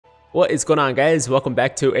What is going on, guys? Welcome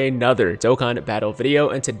back to another Dokkan battle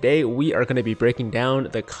video, and today we are going to be breaking down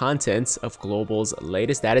the contents of Global's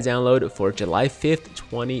latest data download for July 5th,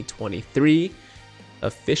 2023,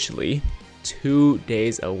 officially 2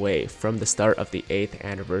 days away from the start of the 8th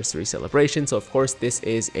anniversary celebration. So of course this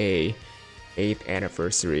is a 8th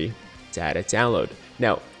anniversary data download.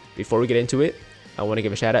 Now, before we get into it, I want to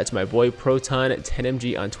give a shout out to my boy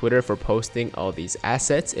Proton10mg on Twitter for posting all these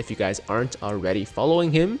assets. If you guys aren't already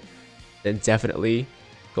following him, then definitely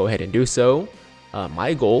go ahead and do so.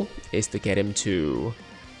 My goal is to get him to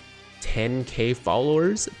 10k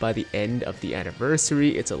followers by the end of the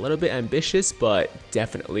anniversary. It's a little bit ambitious, but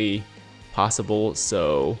definitely possible.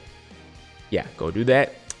 So yeah, go do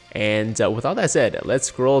that. And with all that said, let's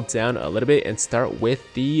scroll down a little bit and start with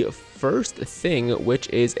the first thing, which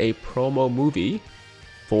is a promo movie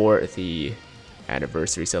for the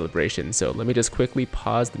anniversary celebration. So let me just quickly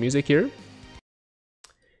pause the music here.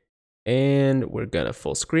 And we're gonna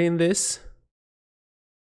full screen this.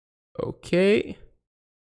 Okay.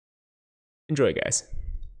 Enjoy, guys.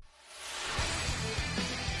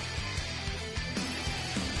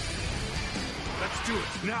 Let's do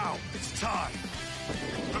it now. It's time.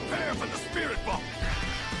 Prepare for the spirit bomb.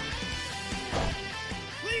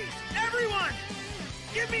 Please, everyone,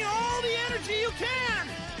 give me all the energy you can.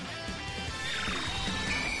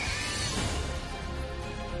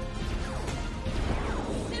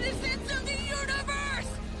 Citizens of the universe,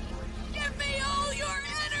 give me all your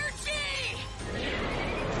energy!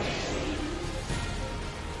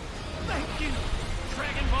 Thank you,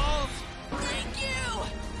 Dragon Balls. Thank you,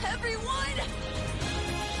 everyone!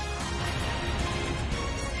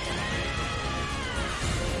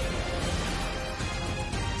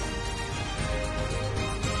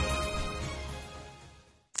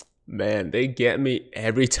 Man, they get me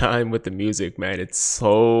every time with the music, man. It's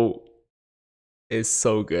so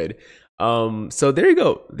good. So there you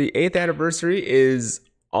go. The 8th anniversary is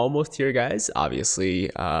almost here, guys. Obviously,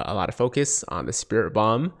 a lot of focus on the Spirit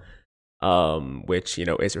Bomb, which, you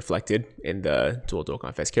know, is reflected in the dual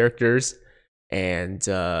Dokkanfest characters. And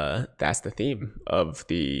that's the theme of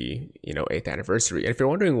the, 8th anniversary. And if you're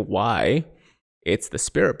wondering why it's the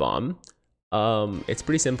Spirit Bomb, it's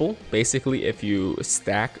pretty simple. Basically, if you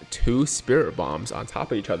stack 2 Spirit Bombs on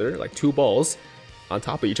top of each other, like 2 balls on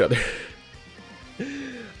top of each other,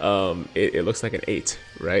 it looks like an 8,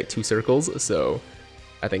 right? 2 circles. So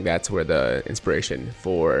I think that's where the inspiration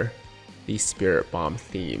for the Spirit Bomb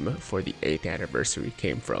theme for the 8th anniversary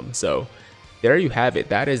came from. So there you have it.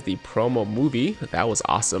 That is the promo movie. That was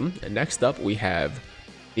awesome. And next up, we have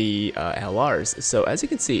the LRs. So as you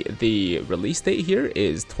can see, the release date here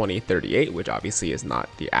is 2038, which obviously is not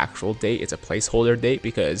the actual date. It's a placeholder date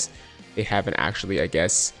because they haven't actually, I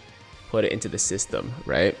guess, put it into the system,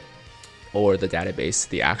 right? Or the database,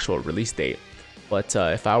 the actual release date. But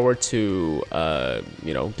if I were to,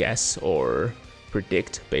 guess or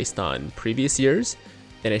predict based on previous years,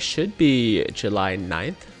 then it should be July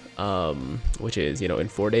 9th, which is, in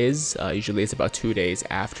 4 days. Usually it's about 2 days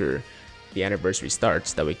after the anniversary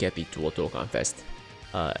starts that we get the dual Dokkanfest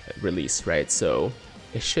release, right? So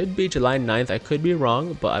it should be July 9th. I could be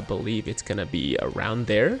wrong, but I believe it's gonna be around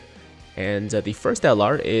there. And the first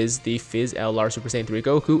LR is the Fizz LR Super Saiyan 3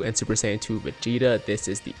 Goku and Super Saiyan 2 Vegeta. This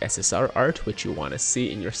is the SSR art, which you want to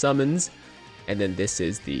see in your summons. And then this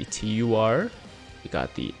is the TUR. We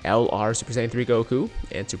got the LR Super Saiyan 3 Goku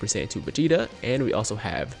and Super Saiyan 2 Vegeta. And we also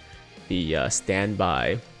have the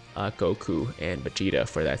standby Goku and Vegeta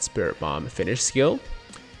for that Spirit Bomb finish skill.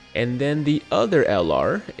 And then the other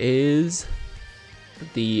LR is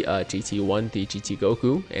the GT1, the GT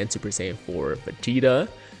Goku, and Super Saiyan 4 Vegeta.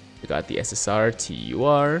 We got the SSR,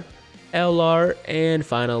 TUR, LR, and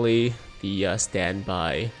finally the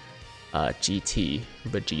standby GT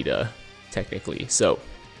Vegeta, technically. So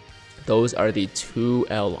those are the 2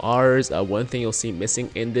 LRs. One thing you'll see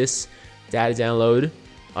missing in this data download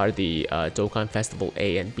are the Dokkan Festival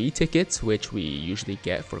A and B tickets, which we usually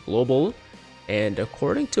get for Global. And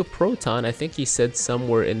according to Proton, I think he said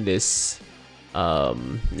somewhere in this,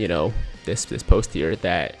 this post here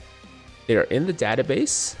that they are in the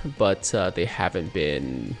database, but they haven't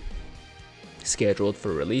been scheduled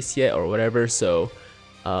for release yet or whatever. So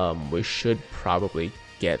we should probably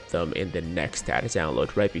get them in the next data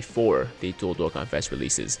download right before the dual Dokkanfest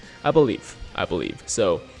releases, I believe.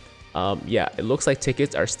 So yeah, it looks like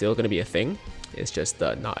tickets are still going to be a thing. It's just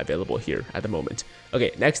not available here at the moment.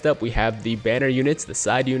 Okay, next up we have the banner units, the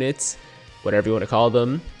side units, whatever you want to call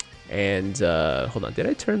them. And hold on, did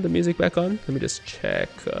I turn the music back on? Let me just check.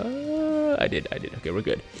 I did. Okay, we're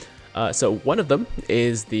good. So one of them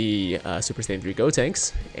is the Super Saiyan 3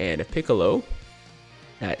 Gotenks and Piccolo.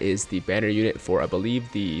 That is the banner unit for, I believe,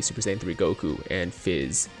 the Super Saiyan 3 Goku and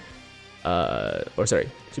Fizz. Fizz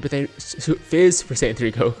Super Saiyan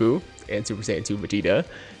 3 Goku and Super Saiyan 2 Vegeta.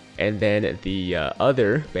 And then the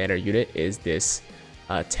other banner unit is this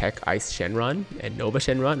Tech Ice Shenron and Nova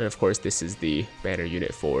Shenron. And of course, this is the banner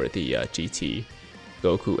unit for the GT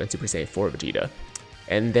Goku and Super Saiyan 4 Vegeta.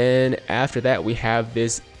 And then after that, we have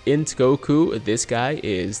this Int Goku. This guy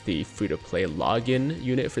is the free-to-play login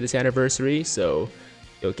unit for this anniversary. So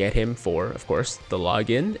you'll get him for, of course, the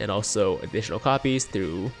login and also additional copies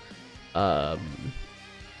through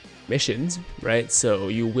missions, right? So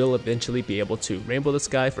you will eventually be able to rainbow this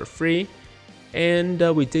guy for free. And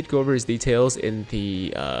we did go over his details in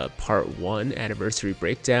the part 1 anniversary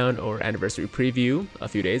breakdown or anniversary preview a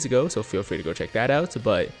few days ago, so feel free to go check that out.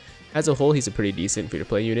 But as a whole, he's a pretty decent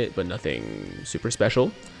free-to-play unit, but nothing super special.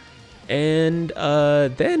 And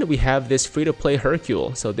then we have this free-to-play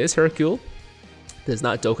Hercule. So this Hercule does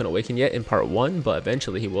not Dokkan Awaken yet in part 1, but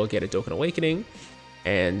eventually he will get a Dokkan Awakening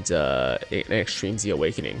and an Extreme Z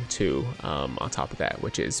Awakening too on top of that,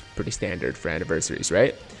 which is pretty standard for anniversaries,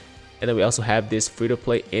 right? And then we also have this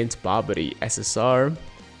free-to-play Int Babidi SSR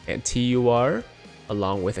and TUR,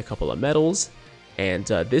 along with a couple of medals. And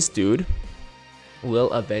this dude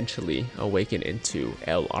will eventually awaken into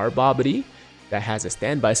LR Babidi that has a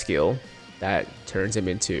standby skill that turns him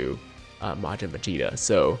into Majin Vegeta.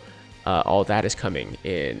 So all that is coming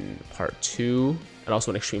in part 2, and also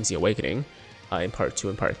an Extreme Z Awakening in part 2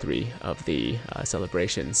 and part 3 of the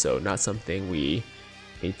celebration. So not something we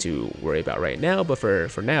need to worry about right now, but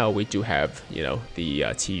for now we do have, you know, the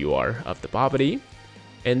TUR of the Babidi.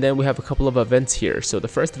 And then we have a couple of events here. So the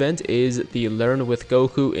first event is the Learn with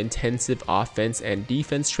Goku Intensive Offense and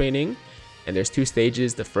Defense Training, and there's 2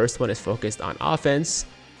 stages. The first one is focused on offense,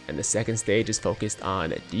 and the second stage is focused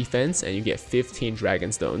on defense, and you get 15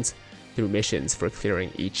 Dragon Stones through missions for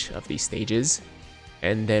clearing each of these stages.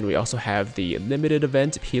 And then we also have the limited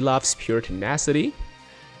event Pilaf's Pure Tenacity,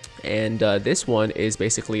 and this one is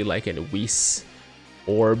basically like an Whis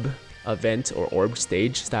orb event or orb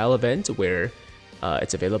stage style event where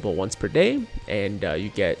it's available once per day, and you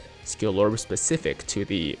get skill orb specific to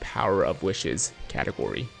the Power of Wishes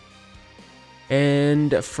category.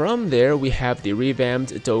 And from there we have the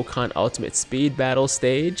revamped Dokkan Ultimate Speed Battle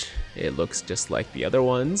stage. It looks just like the other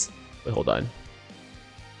ones. Wait, hold on.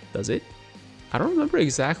 Does it? I don't remember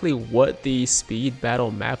exactly what the speed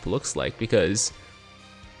battle map looks like because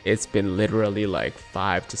it's been literally like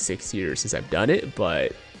 5 to 6 years since I've done it,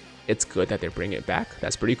 but it's good that they're bringing it back.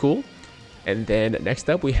 That's pretty cool. And then next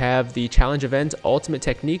up we have the challenge event Ultimate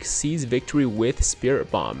Technique Seize Victory with Spirit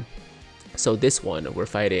Bomb. So this one we're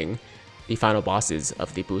fighting the final bosses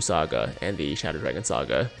of the Buu Saga and the Shadow Dragon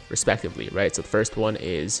Saga respectively, right? So the first one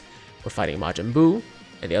is we're fighting Majin Buu,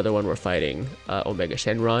 and the other one we're fighting Omega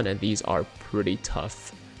Shenron, and these are pretty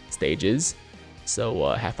tough stages,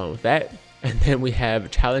 so have fun with that. And then we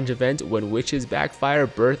have challenge event When Witches Backfire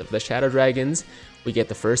Birth of the Shadow Dragons. We get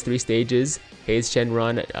the first 3 stages, Haze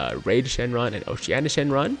Shenron, Raid Shenron, and Oceana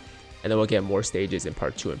Shenron, and then we'll get more stages in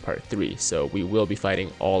part 2 and part 3. So we will be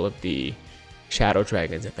fighting all of the Shadow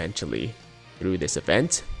Dragons eventually through this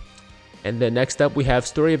event. And then next up we have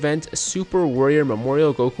story event Super Warrior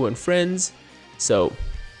Memorial Goku and Friends. So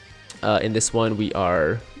in this one we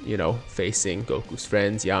are, you know, facing Goku's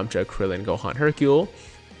friends Yamcha, Krillin, Gohan, Hercule,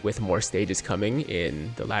 with more stages coming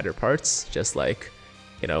in the latter parts, just like,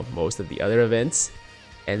 you know, most of the other events.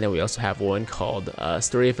 And then we also have one called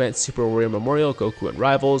story event Super Warrior Memorial Goku and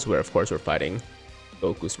Rivals, where of course we're fighting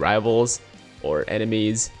Goku's rivals or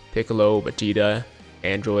enemies, Piccolo, Vegeta,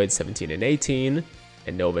 Android 17 and 18,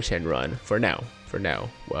 and Nova Shenron for now,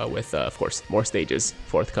 with of course more stages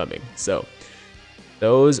forthcoming. So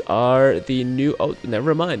those are the new, oh,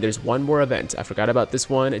 never mind, there's one more event. I forgot about this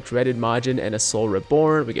one, Dreaded Majin and a Soul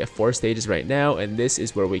Reborn. We get 4 stages right now, and this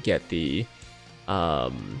is where we get the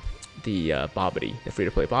Babidi, the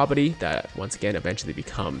free-to-play Babidi, that once again eventually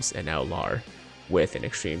becomes an LR with an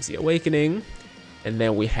Extreme Z Awakening. And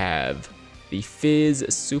then we have the Fizz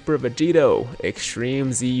Super Vegito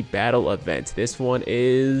Extreme Z Battle Event. This one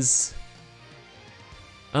is...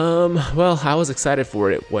 well, I was excited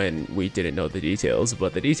for it when we didn't know the details,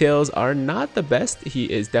 but the details are not the best.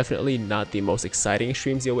 He is definitely not the most exciting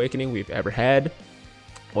Extreme Z Awakening we've ever had,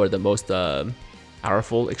 or the most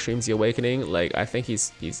powerful Extreme Z Awakening. Like, I think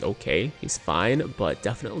he's okay, he's fine, but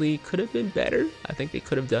definitely could have been better. I think they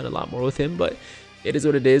could have done a lot more with him, but it is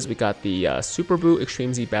what it is. We got the Super Buu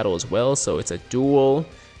Extreme Z Battle as well, so it's a dual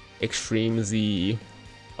Extreme Z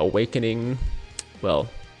Awakening. Well,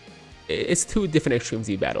 it's 2 different Extreme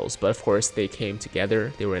Z battles, but of course they came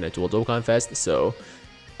together. They were in a dual Dokkanfest, so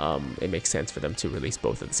it makes sense for them to release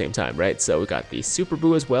both at the same time, right? So we got the Super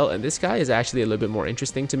Boo as well, and this guy is actually a little bit more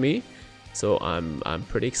interesting to me, so I'm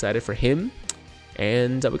pretty excited for him.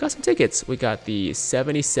 And we got some tickets. We got the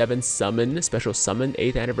 77 Summon Special Summon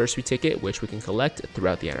 8th Anniversary ticket, which we can collect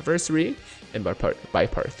throughout the anniversary. And by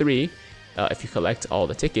part 3, if you collect all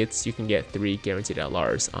the tickets, you can get 3 guaranteed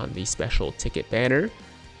LRs on the special ticket banner.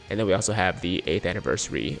 And then we also have the 8th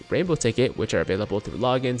Anniversary Rainbow ticket, which are available through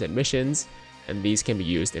logins and missions. And these can be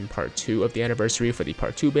used in part 2 of the anniversary for the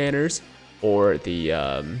part 2 banners, or the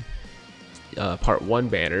part 1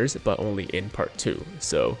 banners, but only in part 2.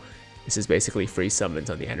 So this is basically free summons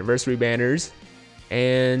on the anniversary banners,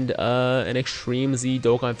 and an Extreme Z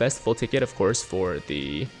Dokkan Festival ticket, of course, for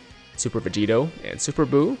the Super Vegeta and Super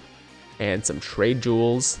Boo, and some trade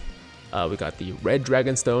jewels. We got the Red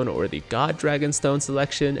Dragonstone or the God Dragonstone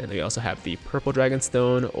selection, and we also have the Purple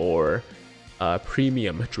Dragonstone or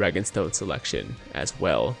Premium Dragonstone selection as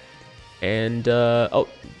well. And oh,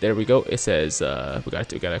 there we go. It says we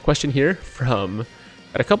got a question here from,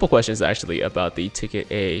 got a couple questions actually about the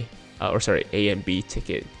ticket A and B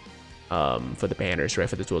ticket for the banners, right,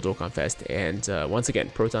 for the Dual Dokkanfest. And once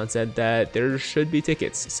again, Proton said that there should be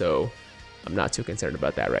tickets, so I'm not too concerned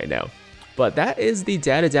about that right now. But that is the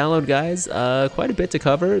data download, guys. Quite a bit to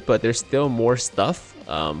cover, but there's still more stuff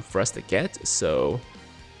for us to get. So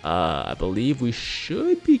I believe we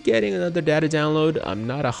should be getting another data download. I'm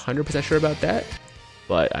not 100% sure about that,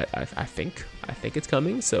 but I think it's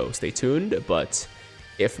coming. So stay tuned. But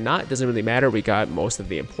if not, it doesn't really matter. We got most of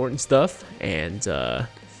the important stuff, and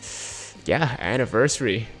yeah,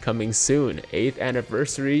 anniversary coming soon. 8th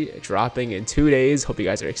anniversary dropping in 2 days. Hope you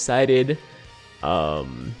guys are excited.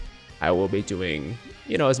 I will be doing,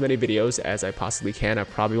 you know, as many videos as I possibly can. I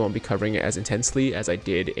probably won't be covering it as intensely as I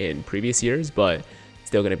did in previous years, but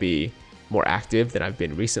still going to be more active than I've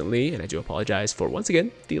been recently. And I do apologize for, once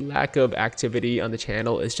again, the lack of activity on the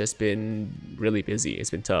channel. It's just been really busy. It's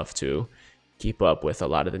been tough to keep up with a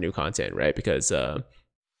lot of the new content, right? Because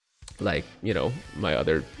like, you know, my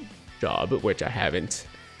other job, which I haven't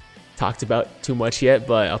talked about too much yet,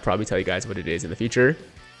 but I'll probably tell you guys what it is in the future,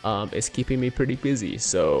 is keeping me pretty busy.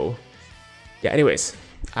 So yeah, anyways,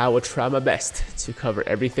 I will try my best to cover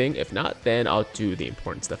everything. If not, then I'll do the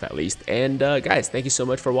important stuff at least. And guys, thank you so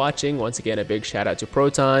much for watching. Once again, a big shout out to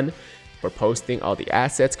Proton for posting all the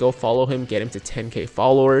assets. Go follow him, get him to 10K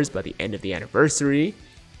followers by the end of the anniversary.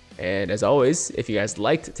 And as always, if you guys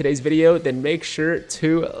liked today's video, then make sure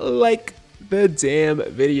to like the damn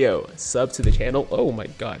video. Sub to the channel. Oh my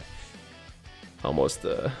god. Almost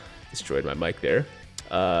destroyed my mic there.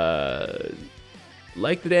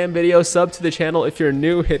 Like the damn video, sub to the channel. If you're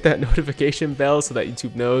new, hit that notification bell so that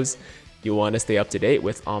YouTube knows you want to stay up to date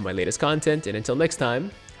with all my latest content. And until next time,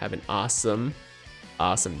 have an awesome,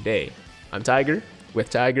 awesome day. I'm Tiger with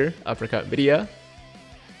Tiger Uppercut Media,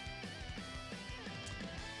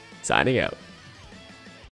 signing out.